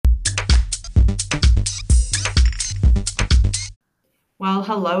Well,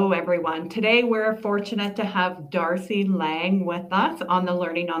 hello everyone. Today we're fortunate to have Darcy Lang with us on the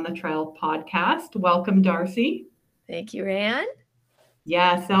Learning on the Trail podcast. Welcome, Darcy. Thank you, Ryan.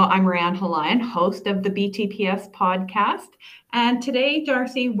 Yeah, so I'm Ryan Halion, host of the BTPS podcast. And today,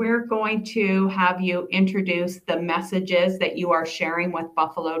 Darcy, we're going to have you introduce the messages that you are sharing with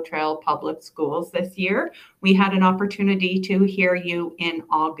Buffalo Trail Public Schools this year. We had an opportunity to hear you in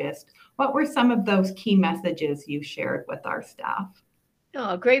August. What were some of those key messages you shared with our staff?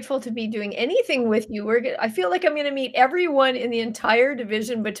 Oh, grateful to be doing anything with you. I feel like I'm going to meet everyone in the entire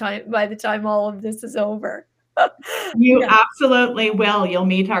division by the time all of this is over. You Yeah. absolutely will. You'll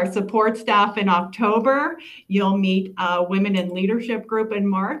meet our support staff in October. You'll meet a Women in Leadership group in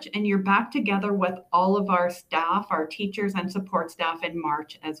March, and you're back together with all of our staff, our teachers and support staff in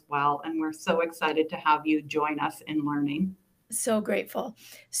March as well. And we're so excited to have you join us in learning. So grateful.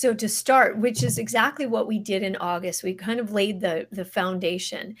 So to start, which is exactly what we did in August, we kind of laid the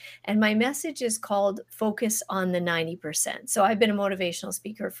foundation. And my message is called Focus on the 90%. So I've been a motivational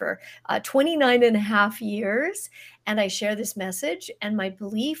speaker for 29 and a half years. And I share this message and my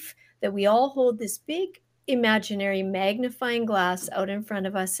belief that we all hold this big imaginary magnifying glass out in front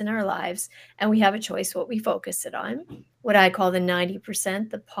of us in our lives. And we have a choice what we focus it on, what I call the 90%,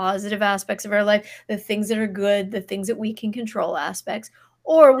 the positive aspects of our life, the things that are good, the things that we can control aspects,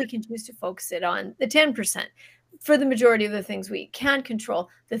 or we can choose to focus it on the 10%. For the majority of the things we can control,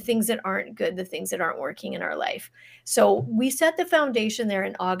 the things that aren't good, the things that aren't working in our life. So we set the foundation there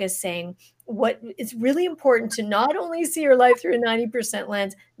in August saying what it's really important to not only see your life through a 90%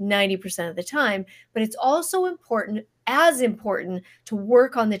 lens 90% of the time, but it's also important, as important, to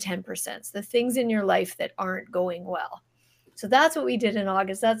work on the 10%, the things in your life that aren't going well. So that's what we did in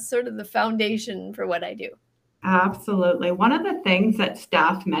August. That's sort of the foundation for what I do. Absolutely. One of the things that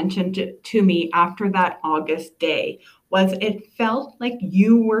staff mentioned to me after that August day was it felt like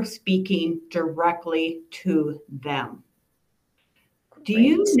you were speaking directly to them. Do Great.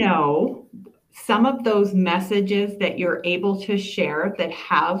 you know some of those messages that you're able to share that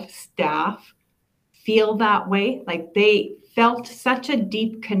have staff feel that way? Like they felt such a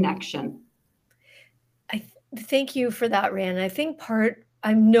deep connection. Thank you for that, Rand. I think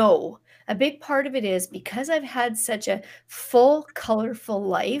I know a big part of it is because I've had such a full, colorful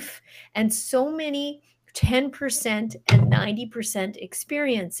life and so many 10% and 90%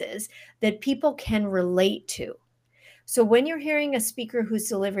 experiences that people can relate to. So when you're hearing a speaker who's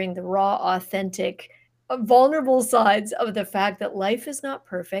delivering the raw, authentic, vulnerable sides of the fact that life is not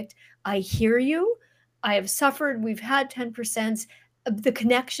perfect, I hear you. I have suffered. We've had 10%. The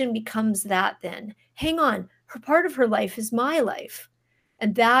connection becomes that then. Hang on. Her part of her life is my life.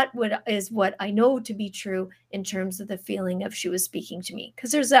 And is what I know to be true in terms of the feeling of she was speaking to me.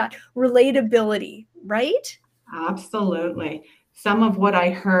 Because there's that relatability, right? Absolutely. Some of what I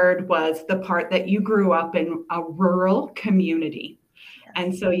heard was the part that you grew up in a rural community.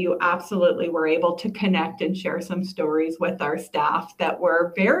 And so you absolutely were able to connect and share some stories with our staff that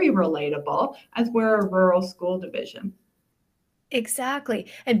were very relatable as we're a rural school division.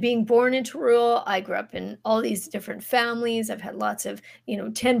 Exactly. And being born into rural, I grew up in all these different families. I've had lots of,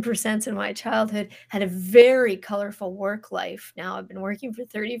 10% in my childhood, had a very colorful work life. Now I've been working for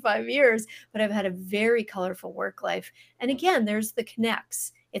 35 years, but I've had a very colorful work life. And again, there's the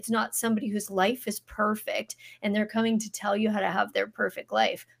connects. It's not somebody whose life is perfect and they're coming to tell you how to have their perfect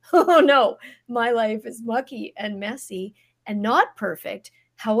life. Oh no, my life is mucky and messy and not perfect.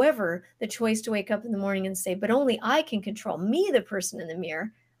 However, the choice to wake up in the morning and say, but only I can control me, the person in the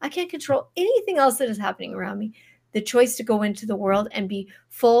mirror. I can't control anything else that is happening around me. The choice to go into the world and be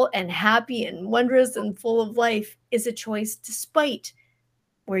full and happy and wondrous and full of life is a choice despite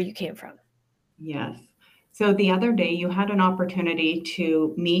where you came from. Yes. So the other day, you had an opportunity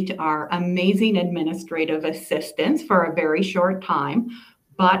to meet our amazing administrative assistants for a very short time.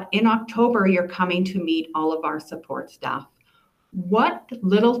 But in October, you're coming to meet all of our support staff. What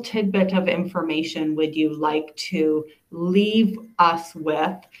little tidbit of information would you like to leave us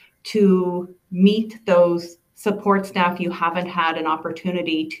with to meet those support staff you haven't had an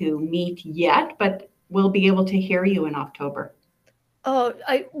opportunity to meet yet, but will be able to hear you in October? Oh,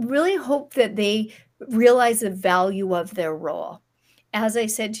 I really hope that they realize the value of their role. As I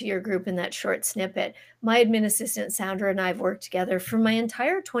said to your group in that short snippet, my admin assistant, Sandra, and I have worked together for my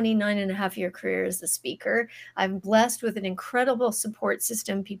entire 29 and a half year career as a speaker. I'm blessed with an incredible support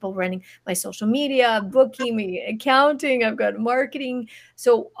system, people running my social media, booking me, accounting, I've got marketing.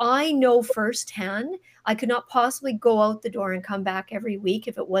 So I know firsthand, I could not possibly go out the door and come back every week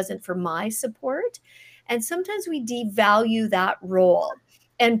if it wasn't for my support. And sometimes we devalue that role.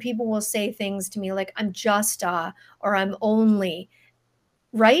 And people will say things to me like, I'm just or I'm only.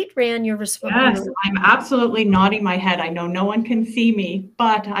 right, Ran? Yes, I'm absolutely nodding my head. I know no one can see me,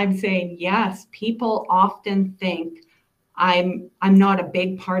 but I'm saying yes. People often think I'm not a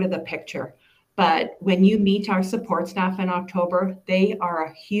big part of the picture. But when you meet our support staff in October, they are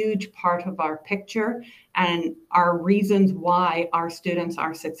a huge part of our picture and are reasons why our students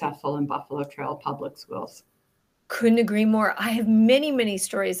are successful in Buffalo Trail Public Schools. Couldn't agree more. I have many, many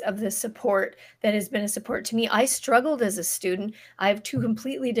stories of the support that has been a support to me. I struggled as a student. I have two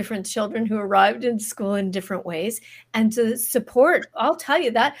completely different children who arrived in school in different ways. And the support, I'll tell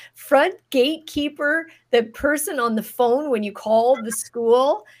you, that front gatekeeper, the person on the phone when you call the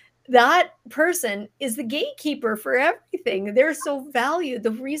school, that person is the gatekeeper for everything. They're so valued.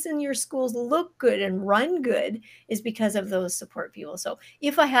 The reason your schools look good and run good is because of those support people. So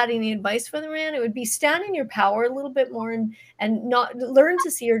if I had any advice for the man, it would be stand in your power a little bit more and not learn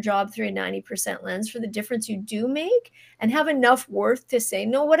to see your job through a 90% lens for the difference you do make, and have enough worth to say,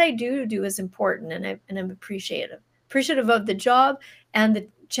 no, what I do is important, and I'm appreciative of the job and the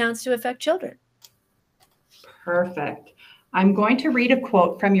chance to affect children. Perfect. I'm going to read a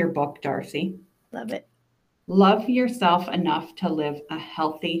quote from your book, Darcy. Love it. Love yourself enough to live a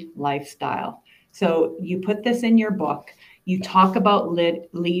healthy lifestyle. So you put this in your book. You talk about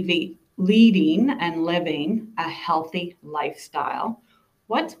leading and living a healthy lifestyle.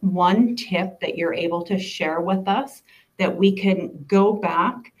 What's one tip that you're able to share with us that we can go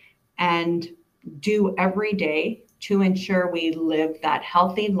back and do every day to ensure we live that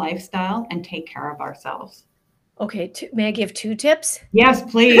healthy lifestyle and take care of ourselves? Okay, may I give 2 tips? Yes,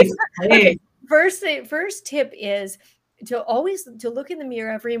 please. Okay, first tip is to always to look in the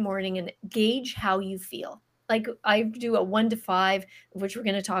mirror every morning and gauge how you feel. Like I do a 1 to 5, which we're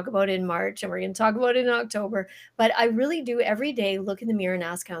going to talk about in March and we're going to talk about it in October. But I really do every day look in the mirror and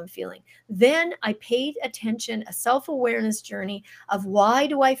ask how I'm feeling. Then I paid attention, a self-awareness journey of why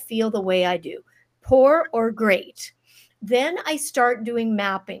do I feel the way I do, poor or great. Then I start doing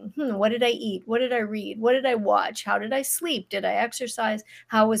mapping. What did I eat? What did I read? What did I watch? How did I sleep? Did I exercise?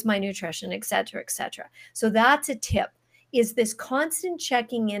 How was my nutrition, et cetera, et cetera. So that's a tip, is this constant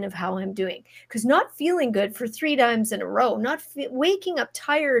checking in of how I'm doing. Because not feeling good for 3 times in a row, not waking up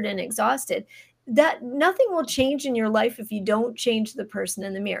tired and exhausted, that nothing will change in your life if you don't change the person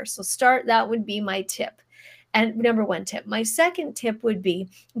in the mirror. So that would be my tip. And number 1 tip. My second tip would be,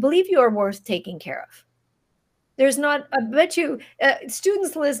 believe you are worth taking care of. There's not, I bet you,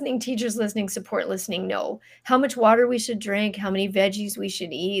 students listening, teachers listening, support listening know how much water we should drink, how many veggies we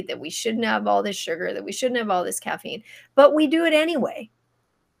should eat, that we shouldn't have all this sugar, that we shouldn't have all this caffeine, but we do it anyway.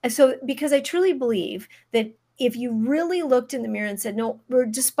 And so, because I truly believe that if you really looked in the mirror and said, no,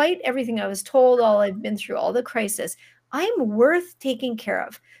 despite everything I was told, all I've been through, all the crisis, I am worth taking care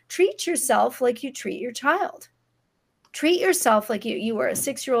of. Treat yourself like you treat your child. Treat yourself like you were a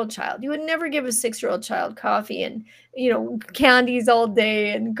 6-year-old child. You would never give a 6-year-old child coffee and, candies all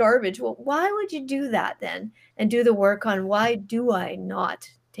day and garbage. Well, why would you do that then? And do the work on why do I not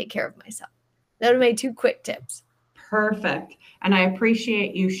take care of myself? That are my 2 quick tips. Perfect. And I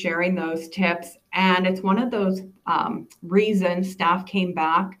appreciate you sharing those tips. And it's one of those reasons staff came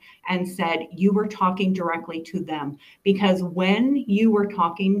back and said you were talking directly to them. Because when you were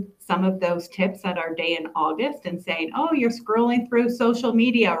talking some of those tips at our day in August and saying, oh, you're scrolling through social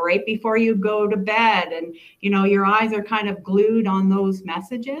media right before you go to bed, and your eyes are kind of glued on those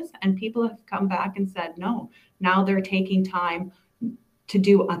messages, and people have come back and said, no, now they're taking time to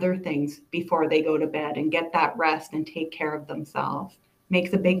do other things before they go to bed and get that rest and take care of themselves.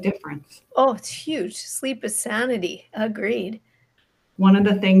 Makes a big difference. Oh, it's huge. Sleep is sanity. Agreed. One of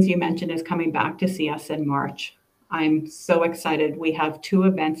the things you mentioned is coming back to see us in March. I'm so excited. We have 2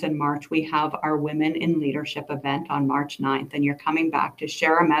 events in March. We have our Women in Leadership event on March 9th, and you're coming back to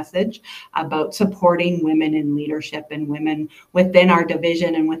share a message about supporting women in leadership and women within our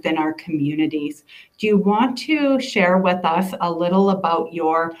division and within our communities. Do you want to share with us a little about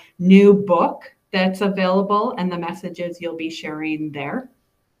your new book that's available and the messages you'll be sharing there?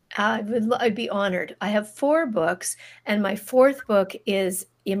 I'd be honored. I have 4 books, and my 4th book is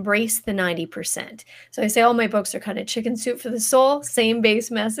Embrace the 90%. So I say all my books are kind of chicken soup for the soul, same base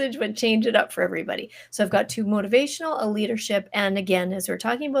message, but change it up for everybody. So I've got 2 motivational, a leadership, and again, as we're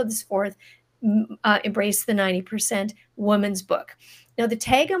talking about this 4th, Embrace the 90% woman's book. Now, the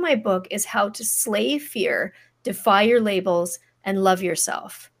tag on my book is how to slay fear, defy your labels, and love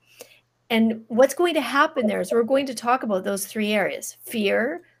yourself. And what's going to happen there is we're going to talk about those 3 areas: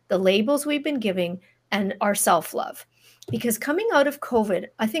 fear, the labels we've been giving, and our self-love. Because coming out of COVID,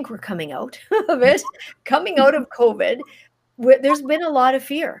 I think we're coming out of it. Coming out of COVID, there's been a lot of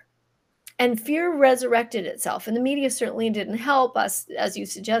fear. And fear resurrected itself. And the media certainly didn't help us. As you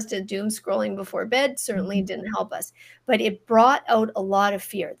suggested, doom scrolling before bed certainly didn't help us. But it brought out a lot of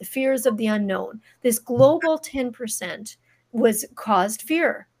fear, the fears of the unknown. This global 10% was caused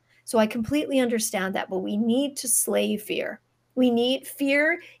fear. So I completely understand that, but we need to slay fear.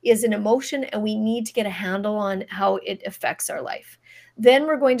 Fear is an emotion, and we need to get a handle on how it affects our life. Then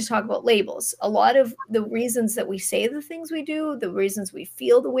we're going to talk about labels. A lot of the reasons that we say the things we do, the reasons we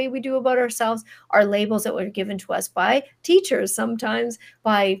feel the way we do about ourselves, are labels that were given to us by teachers, sometimes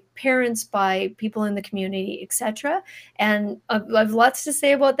by parents, by people in the community, etc. And I've lots to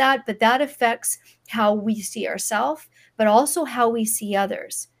say about that, but that affects how we see ourselves, but also how we see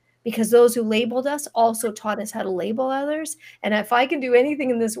others. Because those who labeled us also taught us how to label others. And if I can do anything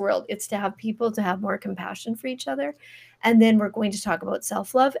in this world, it's to have people to have more compassion for each other. And then we're going to talk about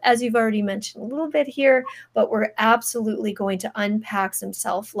self-love, as you've already mentioned a little bit here, but we're absolutely going to unpack some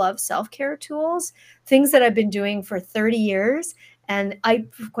self-love, self-care tools, things that I've been doing for 30 years. And I,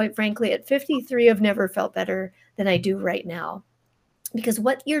 quite frankly, at 53, have never felt better than I do right now. Because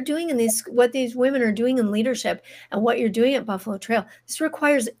what you're doing what these women are doing in leadership and what you're doing at Buffalo Trail, this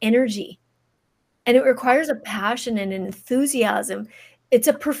requires energy, and it requires a passion and an enthusiasm. It's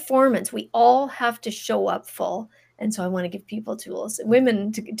a performance. We all have to show up full. And so I want to give people tools,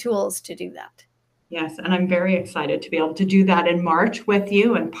 tools to do that. Yes, and I'm very excited to be able to do that in March with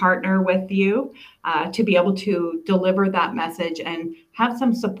you and partner with you to be able to deliver that message and have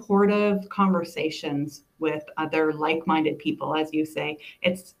some supportive conversations with other like-minded people. As you say,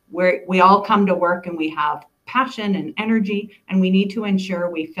 it's where we all come to work and we have passion and energy, and we need to ensure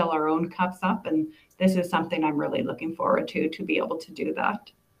we fill our own cups up. And this is something I'm really looking forward to be able to do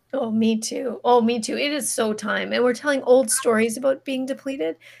that. Oh, me too. Oh, me too. It is so time. And we're telling old stories about being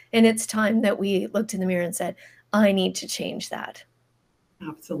depleted. And it's time that we looked in the mirror and said, I need to change that.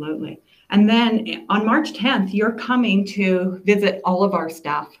 Absolutely. And then on March 10th, you're coming to visit all of our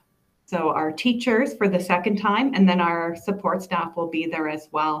staff. So our teachers for the second time, and then our support staff will be there as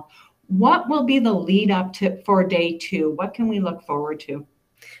well. What will be the lead up to for day 2? What can we look forward to?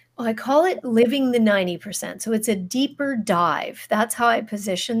 Well, I call it living the 90%. So it's a deeper dive. That's how I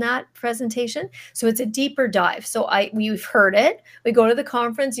position that presentation. So it's a deeper dive. So we've heard it. We go to the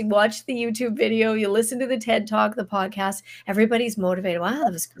conference, you watch the YouTube video, you listen to the TED Talk, the podcast. Everybody's motivated. Wow,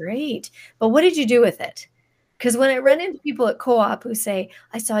 that was great. But what did you do with it? Because when I run into people at Co-op who say,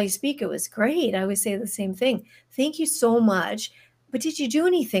 I saw you speak, it was great. I always say the same thing. Thank you so much. But did you do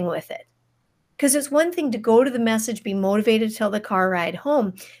anything with it? Because it's one thing to go to the message, be motivated till the car ride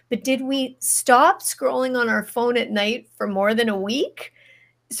home. But did we stop scrolling on our phone at night for more than a week?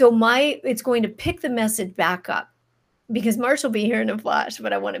 So it's going to pick the message back up, because Marsh will be here in a flash,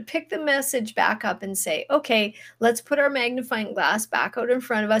 but I want to pick the message back up and say, okay, let's put our magnifying glass back out in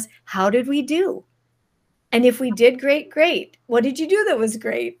front of us. How did we do? And if we did great, great. What did you do that was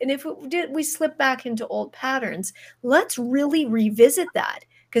great? And if we slip back into old patterns, let's really revisit that.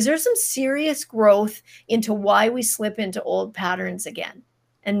 Because there's some serious growth into why we slip into old patterns again.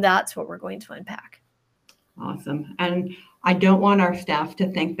 And that's what we're going to unpack. Awesome. And I don't want our staff to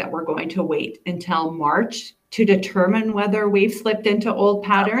think that we're going to wait until March to determine whether we've slipped into old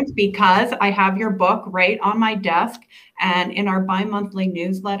patterns, because I have your book right on my desk. And in our bi-monthly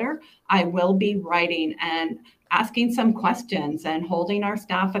newsletter, I will be writing and asking some questions and holding our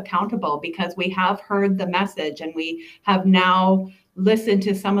staff accountable, because we have heard the message and we have now listened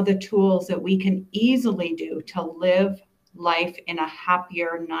to some of the tools that we can easily do to live life in a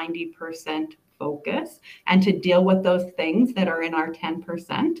happier 90% focus and to deal with those things that are in our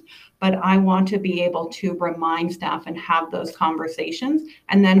 10%. But I want to be able to remind staff and have those conversations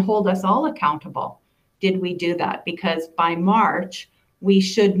and then hold us all accountable. Did we do that? Because by March, we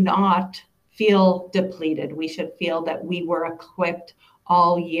should not feel depleted. We should feel that we were equipped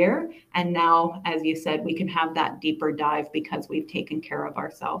all year. And now, as you said, we can have that deeper dive because we've taken care of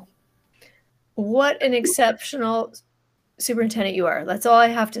ourselves. What an exceptional superintendent you are. That's all I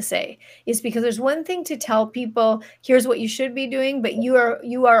have to say, is because there's one thing to tell people, here's what you should be doing, but you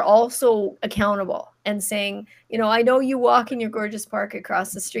are also accountable and saying, I know you walk in your gorgeous park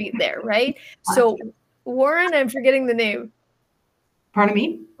across the street there, right? So Warren, I'm forgetting the name. Pardon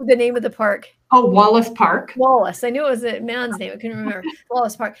me? The name of the park. Oh, Wallace Park. Wallace. I knew it was a man's name. I couldn't remember.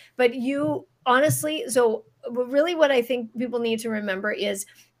 Wallace Park. But you honestly, so really what I think people need to remember is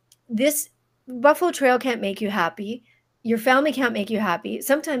this: Buffalo Trail can't make you happy. Your family can't make you happy.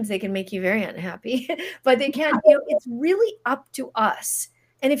 Sometimes they can make you very unhappy, but they can't. It's really up to us.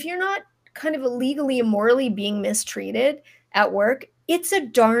 And if you're not kind of illegally and morally being mistreated at work, it's a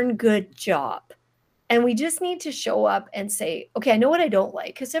darn good job. And we just need to show up and say, okay, I know what I don't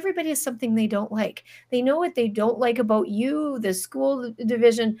like, because everybody has something they don't like. They know what they don't like about you, the school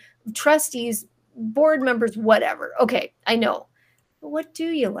division, trustees, board members, whatever. Okay, I know. But what do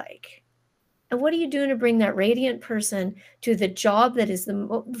you like? And what are you doing to bring that radiant person to the job that is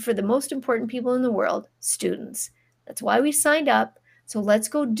for the most important people in the world, students? That's why we signed up. So let's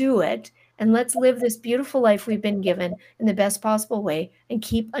go do it. And let's live this beautiful life we've been given in the best possible way and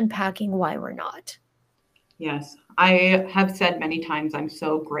keep unpacking why we're not. Yes, I have said many times I'm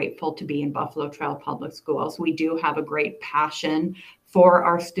so grateful to be in Buffalo Trail Public Schools. We do have a great passion for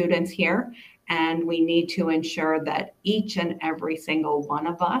our students here, and we need to ensure that each and every single one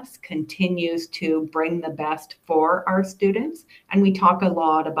of us continues to bring the best for our students. And we talk a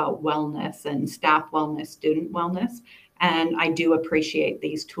lot about wellness and staff wellness, student wellness. And I do appreciate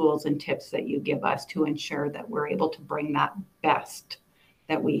these tools and tips that you give us to ensure that we're able to bring that best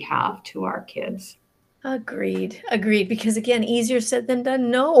that we have to our kids. Agreed. Agreed. Because again, easier said than done.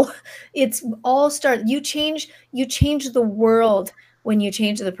 No, it's all you change the world when you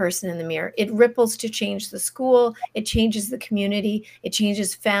change the person in the mirror. It ripples to change the school. It changes the community. It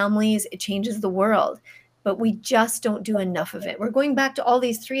changes families. It changes the world. But we just don't do enough of it. We're going back to all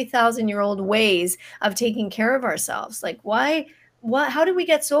these 3,000-year-old ways of taking care of ourselves. Like how did we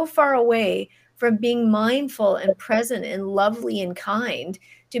get so far away from being mindful and present and lovely and kind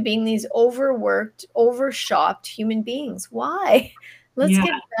to being these overworked, overshopped human beings? Why? Let's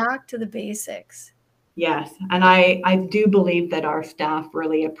get back to the basics. Yes. And I do believe that our staff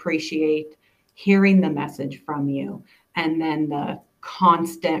really appreciate hearing the message from you, and then the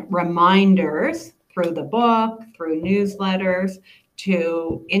constant reminders through the book, through newsletters,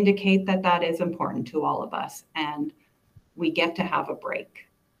 to indicate that that is important to all of us. And we get to have a break.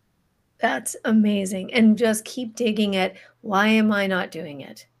 That's amazing. And just keep digging at, why am I not doing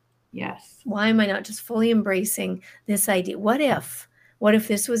it? Yes. Why am I not just fully embracing this idea? What if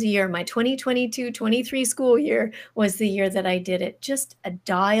this was a year, my 2022-23 school year was the year that I did it, just a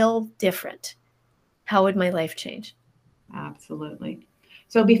dial different? How would my life change? Absolutely.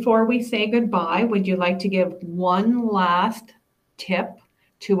 So before we say goodbye, would you like to give one last tip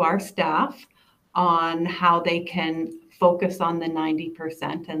to our staff on how they can focus on the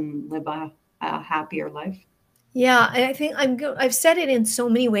 90% and live a happier life? Yeah, I think I've said it in so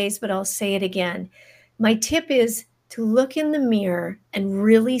many ways, but I'll say it again. My tip is to look in the mirror and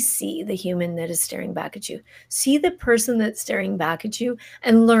really see the human that is staring back at you. See the person that's staring back at you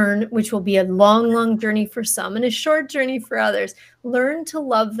and learn, which will be a long, long journey for some and a short journey for others. Learn to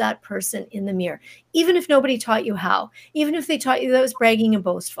love that person in the mirror, even if nobody taught you how, even if they taught you that was bragging and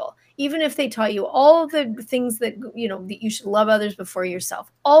boastful, even if they taught you all the things that, that you should love others before yourself,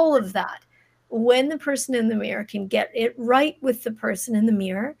 all of that. When the person in the mirror can get it right with the person in the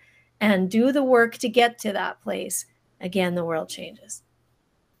mirror and do the work to get to that place, again, the world changes.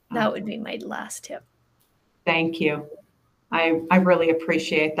 That would be my last tip. Thank you. I really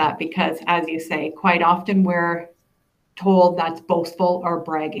appreciate that, because as you say, quite often we're told that's boastful or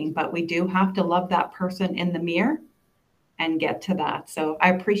bragging, but we do have to love that person in the mirror and get to that. So I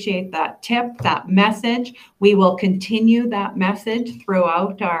appreciate that tip, that message. We will continue that message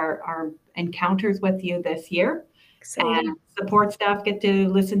throughout our encounters with you this year. Exciting. And support staff get to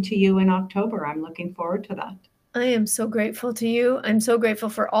listen to you in October. I'm looking forward to that. I am so grateful to you. I'm so grateful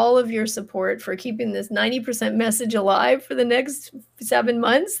for all of your support, for keeping this 90% message alive for the next 7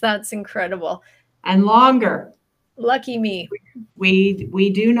 months. That's incredible. And longer. Lucky me. We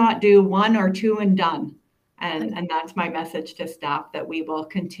do not do 1 or 2 and done. And that's my message to staff, that we will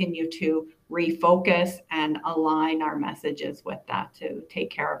continue to refocus and align our messages with that to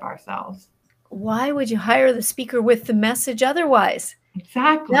take care of ourselves. Why would you hire the speaker with the message otherwise?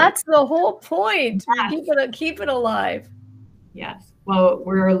 Exactly. That's the whole point. Yes. Keep it alive. Yes. Well,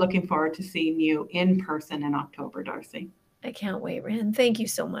 we're looking forward to seeing you in person in October, Darcy. I can't wait, Rand. Thank you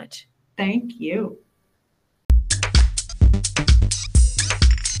so much. Thank you.